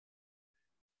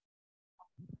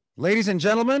Ladies and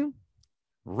gentlemen,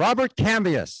 Robert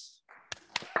Cambias.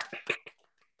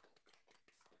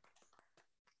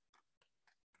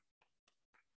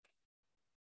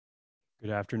 Good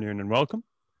afternoon and welcome.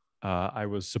 I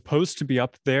was supposed to be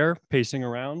up there pacing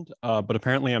around, but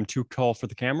apparently I'm too tall for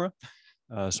the camera,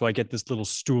 so I get this little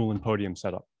stool and podium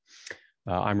set up.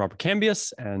 I'm Robert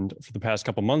Cambias, and for the past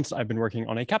couple months, I've been working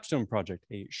on a Capstone project,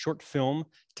 a short film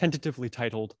tentatively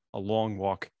titled A Long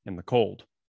Walk in the Cold.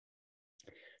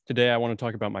 Today, I want to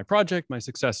talk about my project, my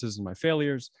successes and my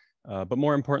failures, but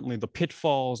more importantly, the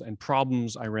pitfalls and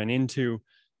problems I ran into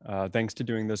thanks to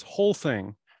doing this whole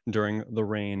thing during the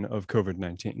reign of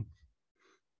COVID-19. I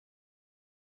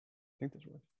think this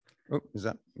works. Oh, is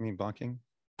that me blocking?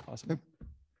 Awesome.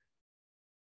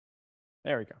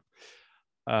 There we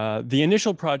go. The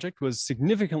initial project was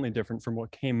significantly different from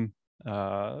what came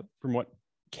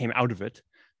out of it,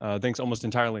 thanks almost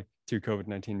entirely to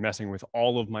COVID-19 messing with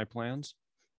all of my plans.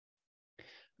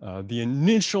 The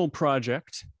initial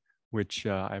project, which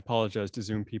I apologize to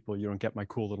Zoom people, you don't get my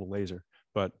cool little laser,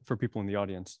 but for people in the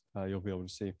audience, you'll be able to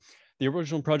see. The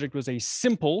original project was a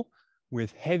simple,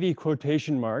 with heavy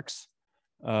quotation marks,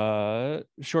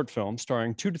 short film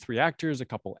starring 2 to 3 actors, a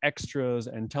couple extras,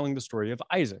 and telling the story of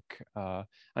Isaac,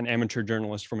 an amateur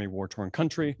journalist from a war-torn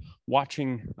country,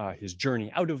 watching his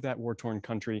journey out of that war-torn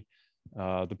country,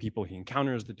 the people he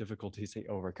encounters, the difficulties he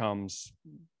overcomes.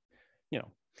 You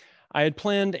know, I had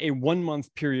planned a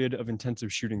 1-month period of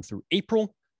intensive shooting through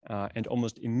April, and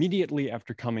almost immediately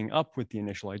after coming up with the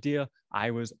initial idea,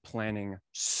 I was planning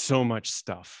so much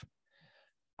stuff.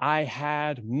 I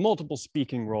had multiple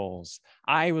speaking roles.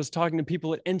 I was talking to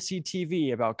people at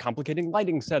NCTV about complicating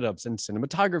lighting setups and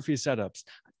cinematography setups,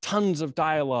 tons of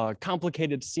dialogue,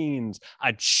 complicated scenes,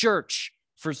 a church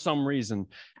for some reason,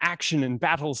 action and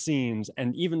battle scenes,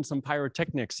 and even some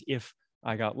pyrotechnics if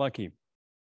I got lucky.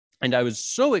 And I was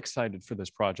so excited for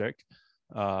this project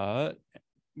and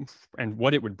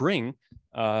what it would bring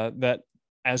that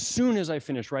as soon as I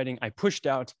finished writing, I pushed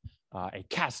out a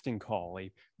casting call,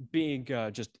 a big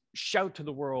just shout to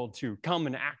the world to come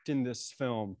and act in this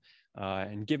film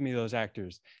and give me those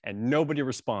actors. And nobody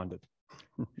responded.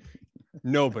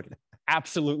 Nobody,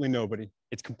 absolutely nobody.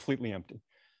 It's completely empty.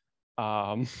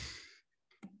 Not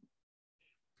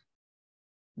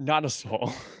a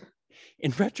soul.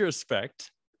 In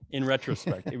retrospect,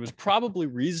 it was probably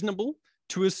reasonable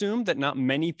to assume that not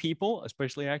many people,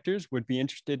 especially actors, would be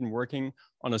interested in working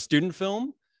on a student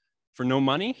film for no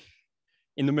money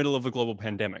in the middle of a global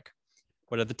pandemic.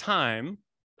 But at the time,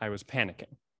 I was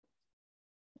panicking.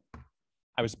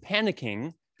 I was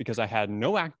panicking because I had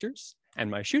no actors and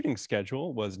my shooting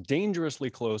schedule was dangerously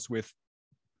close with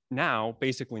now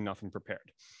basically nothing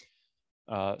prepared.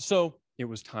 So it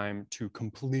was time to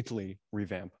completely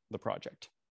revamp the project.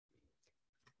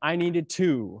 I needed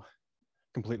to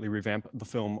completely revamp the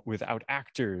film without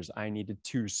actors. I needed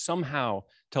to somehow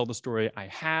tell the story I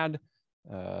had,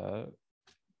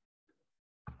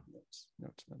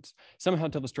 somehow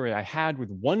tell the story I had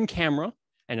with one camera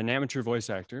and an amateur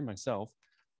voice actor, myself,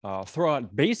 throw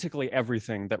out basically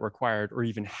everything that required or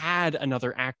even had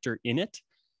another actor in it,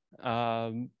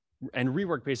 and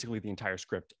rework basically the entire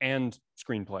script and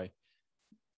screenplay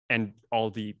and all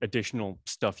the additional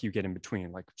stuff you get in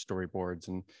between, like storyboards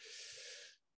and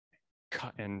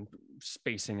cut and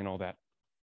spacing and all that,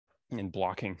 and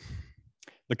blocking.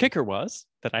 The kicker was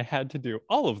that I had to do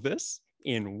all of this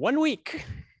in 1 week,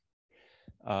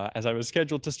 as I was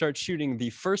scheduled to start shooting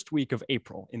the first week of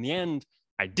April. In the end,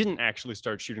 I didn't actually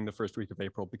start shooting the first week of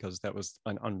April because that was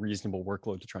an unreasonable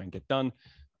workload to try and get done.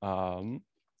 And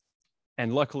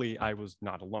luckily, I was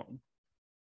not alone.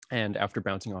 And after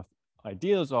bouncing off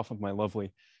ideas off of my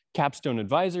lovely Capstone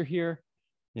advisor here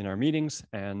in our meetings,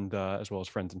 and as well as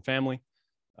friends and family,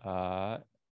 I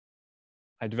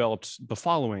developed the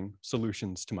following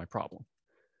solutions to my problem.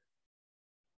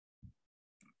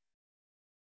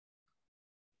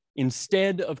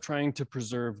 Instead of trying to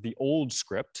preserve the old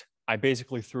script, I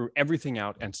basically threw everything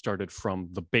out and started from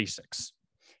the basics,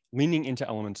 leaning into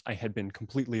elements I had been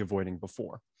completely avoiding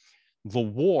before. The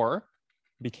war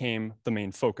became the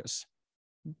main focus.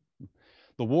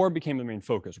 The war became the main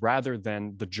focus rather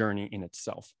than the journey in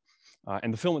itself.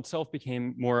 And the film itself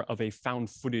became more of a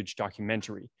found footage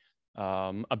documentary,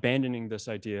 abandoning this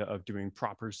idea of doing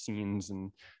proper scenes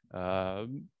and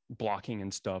blocking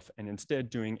and stuff, and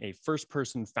instead doing a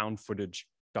first-person found footage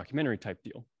documentary type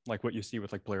deal, like what you see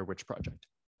with like Blair Witch Project.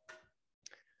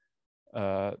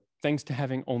 Thanks to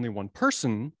having only one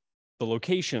person, the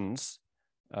locations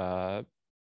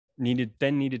needed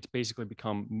to basically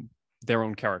become their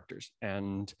own characters.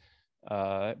 And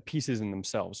pieces in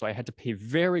themselves. So I had to pay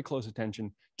very close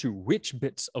attention to which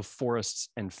bits of forests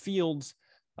and fields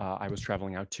I was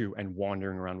traveling out to and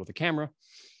wandering around with a camera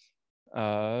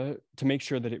to make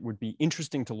sure that it would be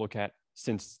interesting to look at,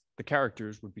 since the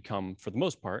characters would become, for the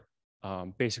most part,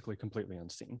 basically completely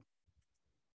unseen.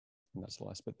 And that's the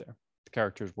last bit there. The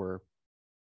characters were,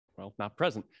 well, not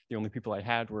present. The only people I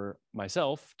had were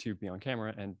myself to be on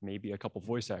camera and maybe a couple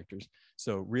voice actors.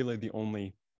 So really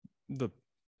the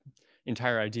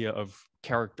entire idea of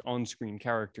on-screen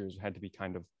characters had to be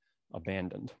kind of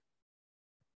abandoned.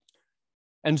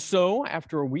 And so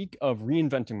after a week of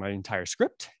reinventing my entire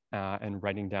script and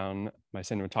writing down my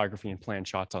cinematography and plan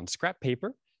shots on scrap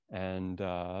paper and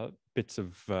bits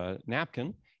of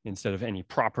napkin instead of any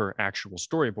proper actual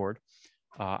storyboard,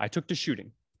 I took to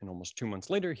shooting. And almost 2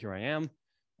 months later, here I am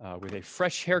with a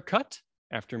fresh haircut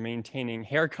after maintaining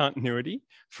hair continuity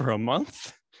for a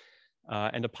month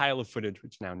and a pile of footage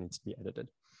which now needs to be edited.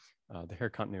 The hair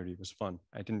continuity was fun.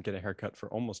 I didn't get a haircut for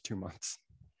almost 2 months.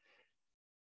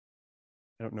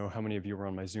 I don't know how many of you were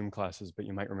on my Zoom classes, but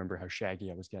you might remember how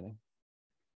shaggy I was getting.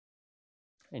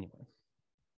 Anyway.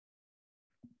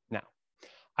 Now,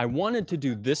 I wanted to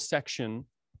do this section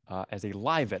as a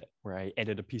live edit, where I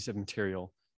edit a piece of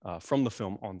material from the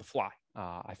film on the fly.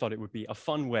 I thought it would be a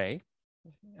fun way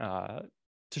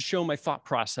to show my thought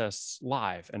process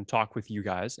live and talk with you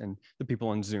guys and the people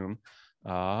on Zoom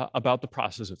about the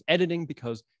process of editing,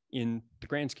 because in the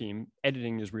grand scheme,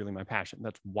 editing is really my passion.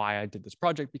 That's why I did this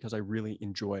project, because I really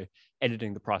enjoy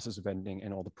editing, the process of editing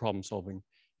and all the problem solving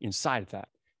inside of that,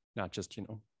 not just,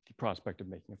 the prospect of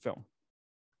making a film.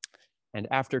 And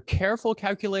after careful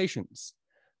calculations,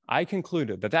 I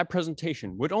concluded that that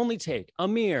presentation would only take a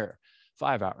mere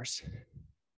 5 hours.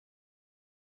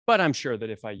 But I'm sure that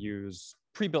if I use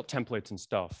pre-built templates and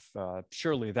stuff,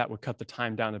 surely that would cut the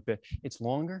time down a bit. It's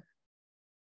longer?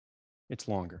 It's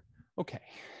longer. Okay.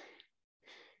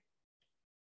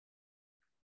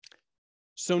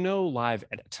 So no live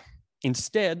edit.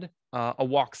 Instead, a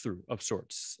walkthrough of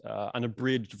sorts, an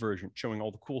abridged version showing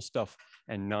all the cool stuff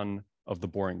and none of the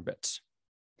boring bits.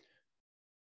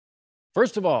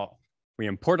 First of all, we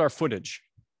import our footage.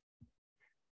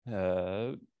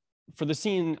 For the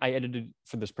scene I edited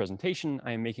for this presentation,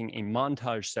 I am making a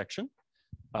montage section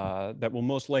that will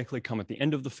most likely come at the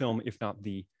end of the film, if not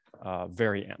the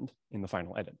very end in the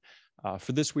final edit.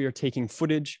 For this, we are taking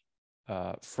footage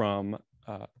from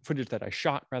footage that I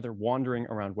shot, wandering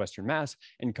around Western Mass,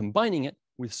 and combining it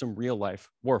with some real life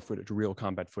war footage, real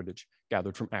combat footage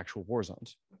gathered from actual war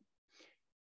zones.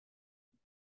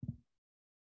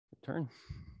 Turn.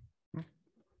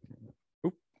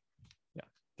 Oop. Yeah,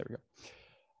 there we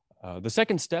go. The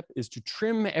second step is to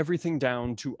trim everything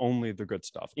down to only the good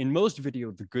stuff. In most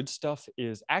video, the good stuff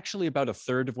is actually about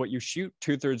 1/3 of what you shoot.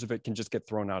 2/3 of it can just get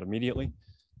thrown out immediately.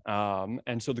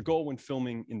 And so the goal when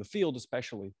filming in the field,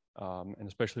 especially, and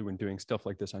especially when doing stuff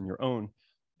like this on your own,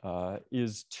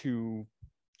 is to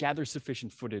gather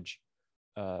sufficient footage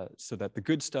so that the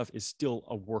good stuff is still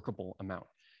a workable amount.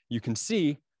 You can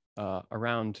see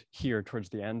around here towards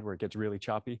the end where it gets really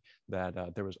choppy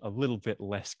that there was a little bit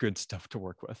less good stuff to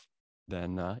work with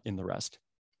than in the rest.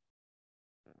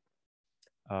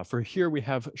 For here, we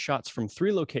have shots from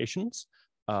 3 locations,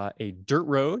 a dirt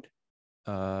road,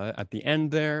 at the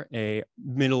end there, a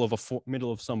middle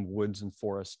of some woods and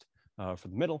forest for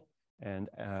the middle, and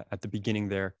at the beginning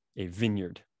there, a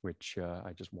vineyard, which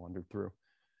I just wandered through.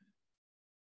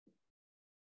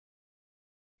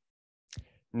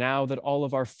 Now that all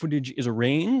of our footage is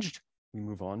arranged, we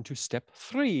move on to step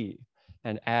 3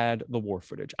 and add the war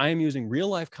footage. I am using real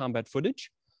life combat footage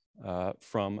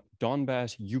from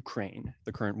Donbas, Ukraine,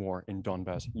 the current war in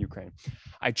Donbas, Ukraine.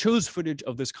 I chose footage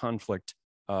of this conflict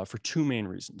for 2 main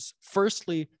reasons.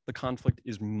 Firstly, the conflict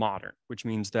is modern, which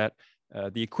means that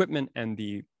the equipment and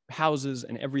the houses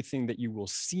and everything that you will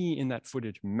see in that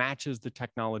footage matches the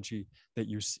technology that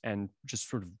and just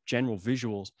sort of general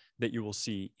visuals that you will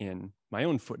see in my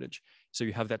own footage. So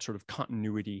you have that sort of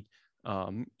continuity,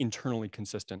 internally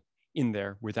consistent in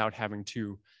there without having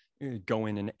to go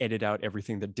in and edit out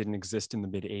everything that didn't exist in the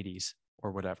mid-'80s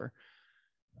or whatever.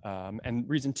 And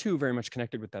reason 2, very much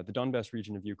connected with that, the Donbas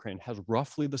region of Ukraine has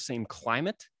roughly the same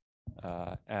climate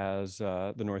as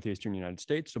the northeastern United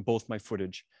States. So both my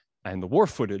footage and the war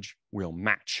footage will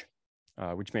match,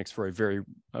 which makes for a very,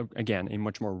 again, a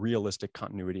much more realistic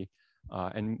continuity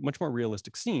and much more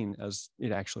realistic scene, as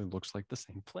it actually looks like the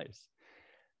same place.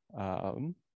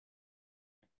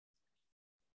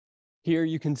 Here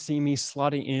you can see me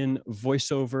slotting in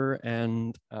voiceover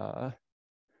and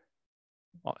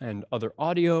other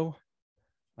audio.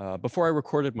 Before I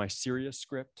recorded my serious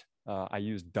script, I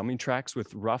used dummy tracks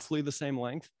with roughly the same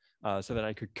length so that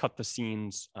I could cut the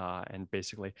scenes and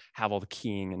basically have all the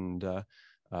keying and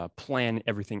plan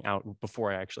everything out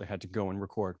before I actually had to go and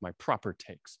record my proper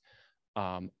takes.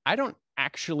 I don't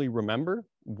actually remember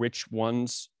which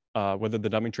ones, whether the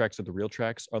dummy tracks or the real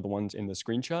tracks are the ones in the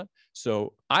screenshot.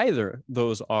 So either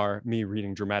those are me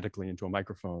reading dramatically into a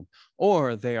microphone,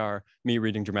 or they are me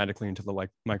reading dramatically into the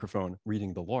microphone,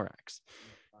 reading the Lorax.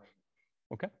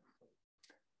 Okay.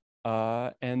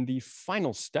 And the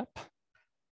final step,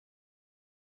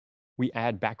 we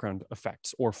add background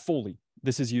effects or Foley.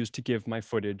 This is used to give my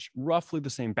footage roughly the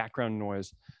same background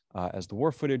noise as the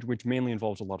war footage, which mainly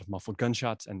involves a lot of muffled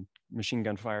gunshots and machine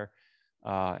gun fire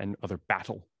and other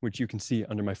battle, which you can see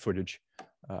under my footage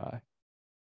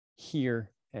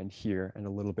here and a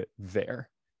little bit there,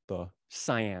 the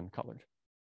cyan colored.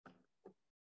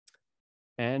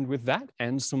 And with that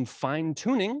and some fine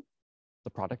tuning, the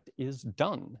product is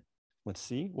done. Let's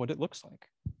see what it looks like.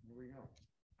 Here we go.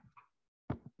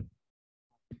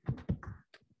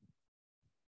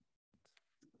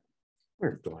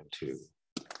 We're going to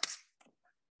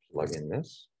plug in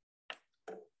this.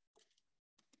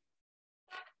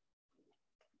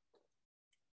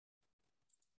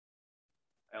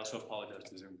 I also apologize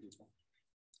to Zoom people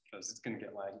because it's going to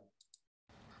get laggy.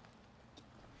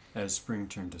 As spring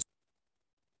turned to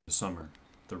summer,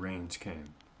 the rains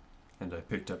came, and I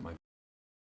picked up my...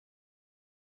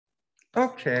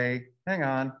 Okay, hang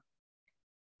on.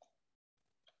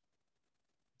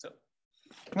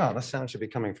 Well, the sound should be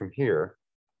coming from here,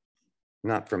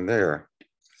 not from there.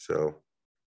 So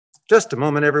just a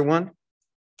moment, everyone.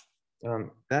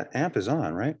 That amp is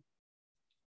on, right?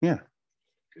 Yeah.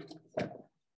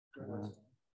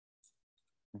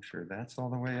 Make sure that's all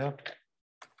the way up.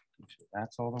 Make sure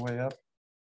that's all the way up.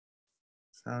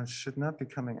 Sound should not be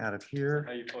coming out of here.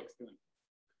 How you folks doing?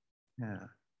 Yeah.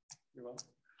 You're welcome.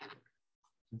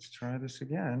 Let's try this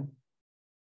again.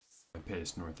 I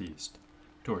pace northeast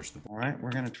towards the... All right,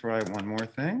 we're going to try one more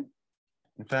thing.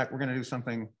 In fact, we're going to do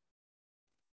something.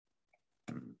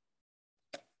 I'm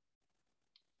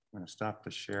going to stop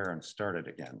the share and start it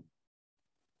again.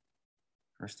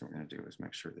 First thing we're going to do is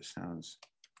make sure the sound's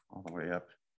all the way up.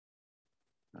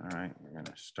 All right, we're going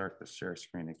to start the share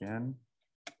screen again.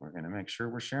 We're going to make sure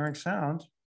we're sharing sound.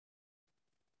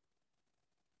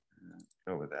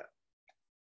 Go with that.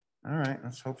 All right,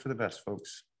 let's hope for the best,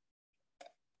 folks.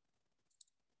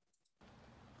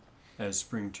 As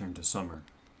spring turned to summer,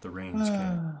 the rains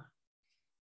came.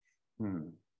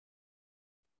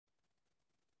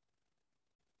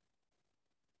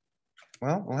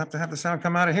 Well, we'll have to have the sound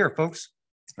come out of here, folks.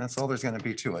 That's all there's going to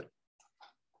be to it.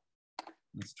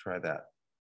 Let's try that.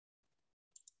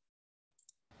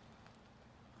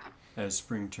 As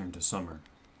spring turned to summer,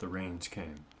 the rains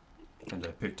came, and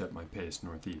I picked up my pace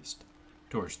northeast,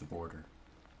 towards the border,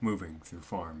 moving through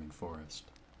farm and forest.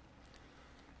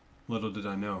 Little did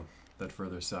I know that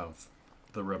further south,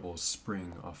 the rebels'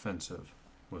 spring offensive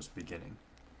was beginning.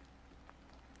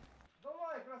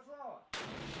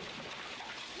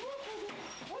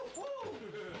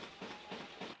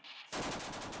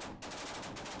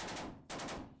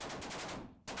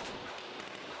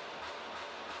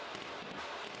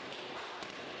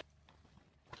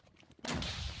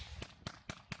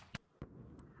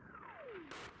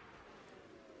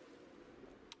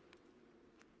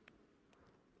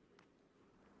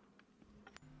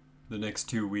 The next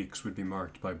 2 weeks would be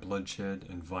marked by bloodshed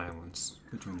and violence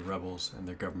between the rebels and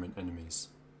their government enemies.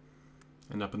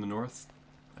 And up in the north,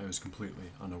 I was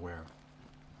completely unaware.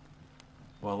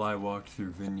 While I walked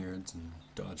through vineyards and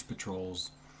dodged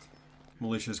patrols,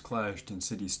 militias clashed in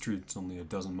city streets only a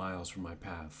dozen miles from my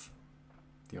path.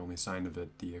 The only sign of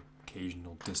it, the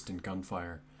occasional distant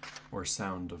gunfire or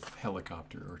sound of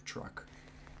helicopter or truck.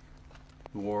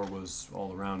 The war was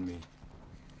all around me,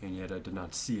 and yet I did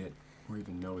not see it or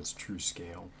even know its true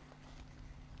scale.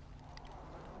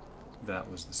 That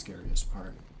was the scariest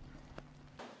part.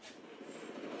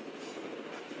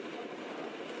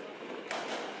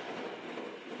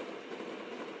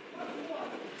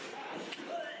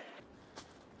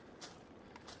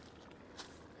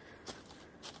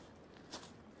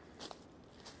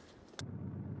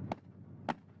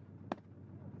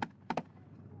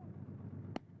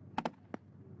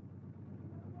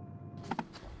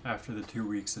 After the 2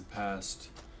 weeks had passed,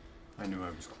 I knew I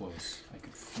was close. I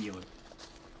could feel it,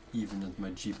 even as my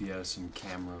GPS and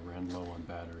camera ran low on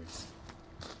batteries.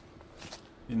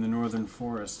 In the northern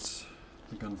forests,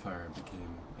 the gunfire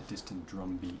became a distant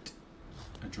drumbeat,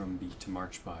 a drumbeat to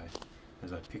march by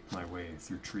as I picked my way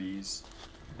through trees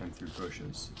and through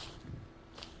bushes.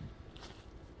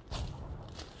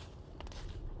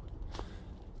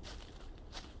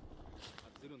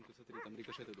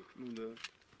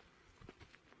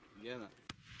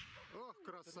 Ох,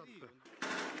 красота.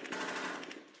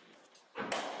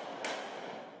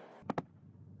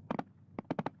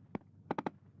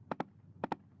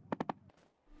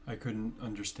 I couldn't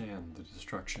understand the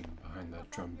destruction behind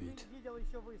that drum beat.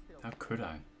 How could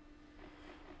I?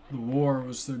 The war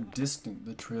was so distant,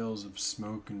 the trails of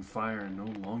smoke and fire no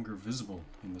longer visible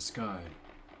in the sky.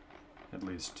 At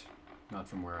least, not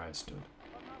from where I stood.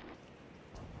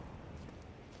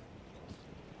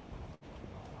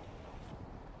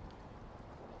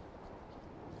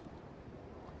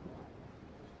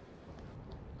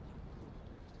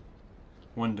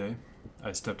 One day,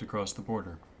 I stepped across the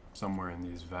border, somewhere in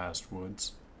these vast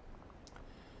woods.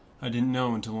 I didn't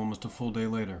know until almost a full day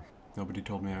later. Nobody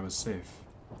told me I was safe,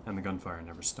 and the gunfire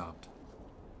never stopped.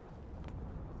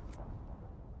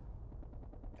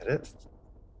 Edit.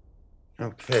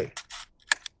 Okay.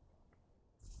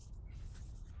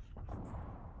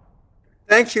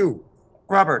 Thank you,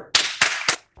 Robert.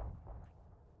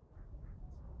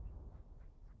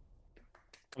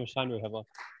 How much time do we have left?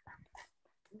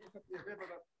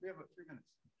 We have 3 minutes.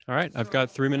 All right, I've got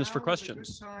 3 minutes for Now is a good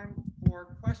questions. time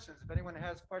for questions. If anyone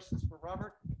has questions for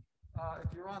Robert,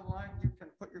 if you're online, you can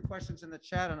put your questions in the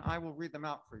chat and I will read them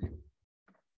out for you.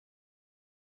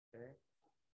 Okay.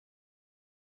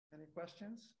 Any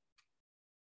questions?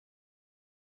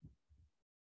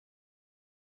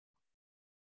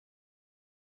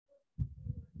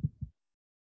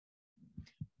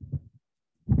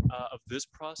 Of this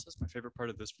process, my favorite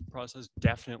part of this process,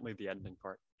 definitely the editing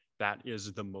part. That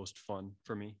is the most fun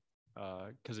for me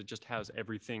because it just has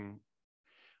everything,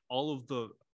 all of the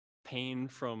pain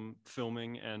from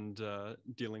filming and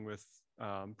dealing with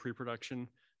pre-production,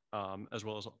 as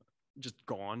well as just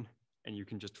gone, and you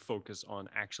can just focus on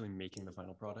actually making the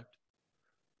final product.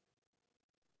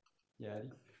 Yeah.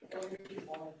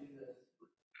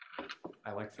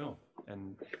 I like film,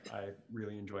 and I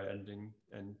really enjoy editing,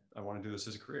 and I want to do this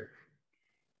as a career.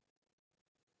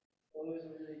 Well, it was a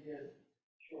really good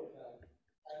short film.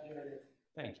 I enjoyed it.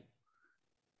 Thank you.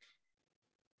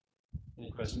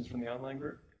 Any questions from the online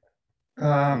group?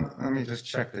 Let me just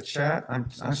check the chat.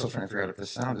 I'm still trying to figure out if the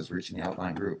sound is reaching the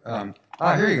outline group.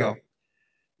 Here you go.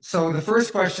 So the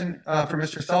first question for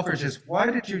Mr. Selfridge is, why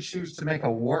did you choose to make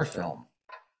a war film?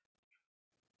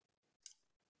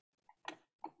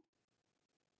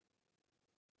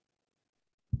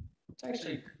 It's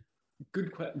actually a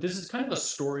good question. This is kind of a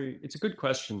story. It's a good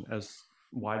question as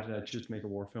why did I choose to make a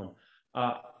war film?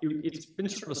 It's been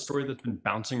sort of a story that's been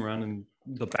bouncing around in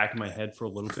the back of my head for a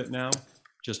little bit now,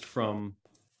 just from,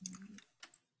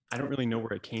 I don't really know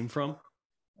where it came from.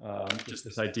 Just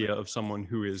this idea of someone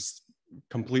who is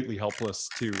completely helpless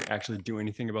to actually do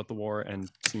anything about the war and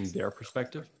seeing their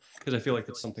perspective, because I feel like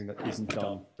that's something that isn't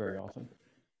done very often,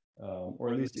 or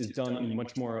at least is done in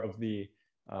much more of the,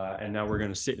 and now we're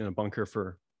going to sit in a bunker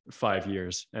for 5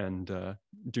 years and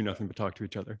do nothing but talk to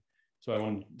each other. So I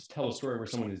want to tell a story where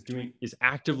someone is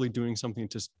actively doing something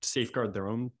to safeguard their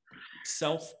own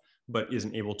self, but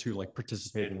isn't able to like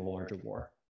participate in the larger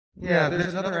war. Yeah,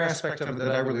 there's another aspect of it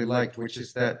that I really liked, which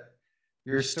is that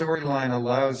your storyline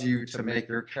allows you to make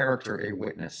your character a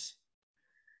witness.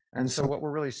 And so what we're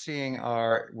really seeing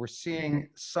we're seeing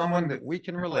someone that we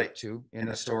can relate to in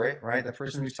the story, right? The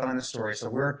person who's telling the story. So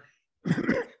we're,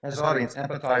 as audience,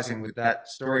 empathizing with that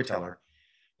storyteller.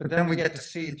 But then we get to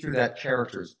see through that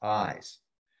character's eyes.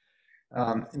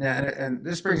 And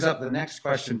this brings up the next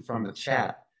question from the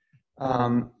chat,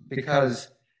 because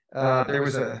there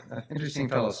was an interesting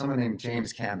fellow, someone named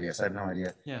James Cambias. I have no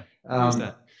idea. Yeah, who's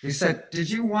that? He said,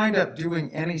 did you wind up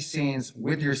doing any scenes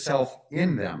with yourself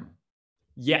in them?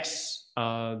 Yes,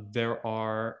 there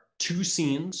are 2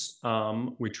 scenes,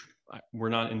 which were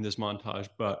not in this montage,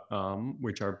 but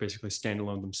which are basically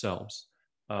standalone themselves,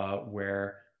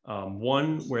 where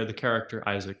one where the character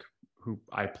Isaac, who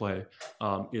I play,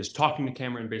 is talking to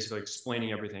camera and basically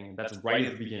explaining everything. And that's right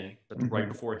at the beginning. That's right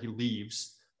before he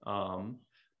leaves.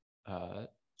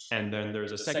 And then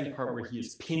there's a second part where he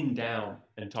is pinned down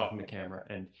and talking to camera,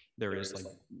 and there is like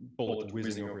bullets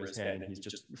whizzing over his head, and he's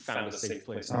just found a safe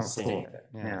place and staying there.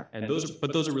 Yeah. And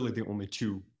those are really the only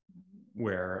 2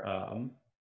 where I'm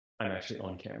actually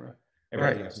on camera.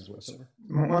 Everything else is voiceover.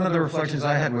 One of the reflections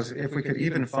I had was if we could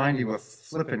even find you a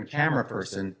flippant camera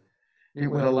person, it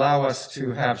would allow us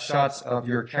to have shots of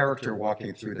your character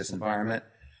walking through this environment,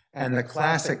 and the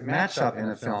classic matchup in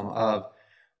a film of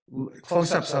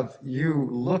close-ups of you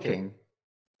looking,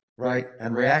 right,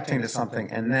 and reacting to something,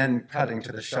 and then cutting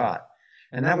to the shot.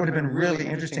 And that would have been really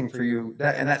interesting for you,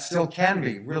 and that still can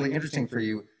be really interesting for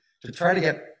you, to try to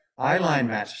get eyeline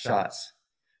match shots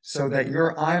so that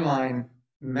your eyeline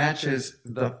matches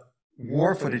the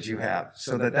war footage you have,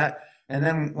 so and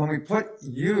then when we put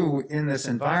you in this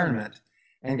environment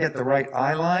and get the right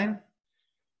eye line,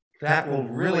 that will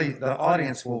really, the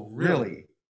audience will really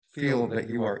feel that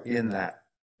you are in that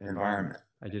environment.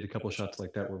 I did a couple of shots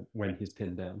like that when he's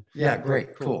pinned down. Yeah,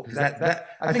 great, cool.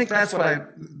 I think that's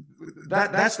what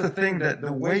that's the thing that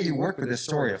the way you work with this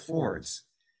story affords.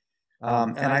 So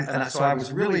I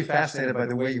was really fascinated by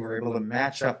the way you were able to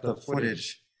match up the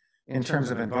footage in terms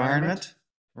of environment,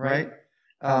 right?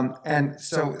 And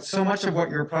so much of what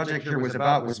your project here was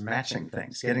about was matching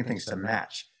things, getting things to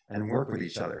match and work with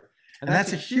each other. And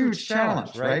that's a huge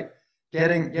challenge, right?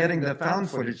 Getting the found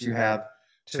footage you have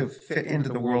to fit into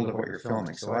the world of what you're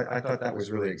filming. So I thought that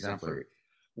was really exemplary.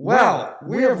 Well,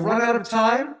 we have run out of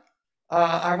time.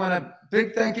 I want a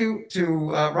big thank you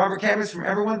to Robert Cambias from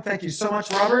everyone. Thank you so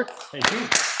much, Robert. Thank you. And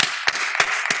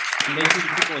thank you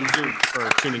to people in Zoom for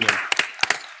tuning in.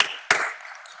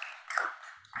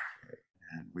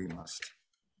 And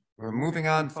we're moving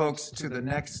on, folks, to the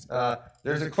next.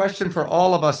 There's a question for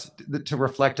all of us to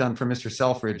reflect on from Mr.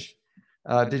 Selfridge.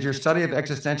 Did your study of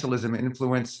existentialism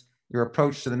influence your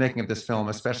approach to the making of this film,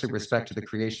 especially with respect to the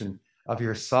creation of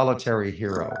your solitary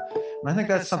hero? And I think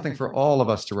that's something for all of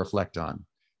us to reflect on.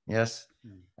 Yes,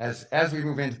 as we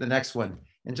move into the next one.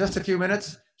 In just a few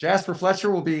minutes, Jasper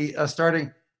Fletcher will be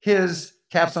starting his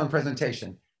capstone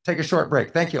presentation. Take a short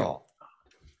break. Thank you all.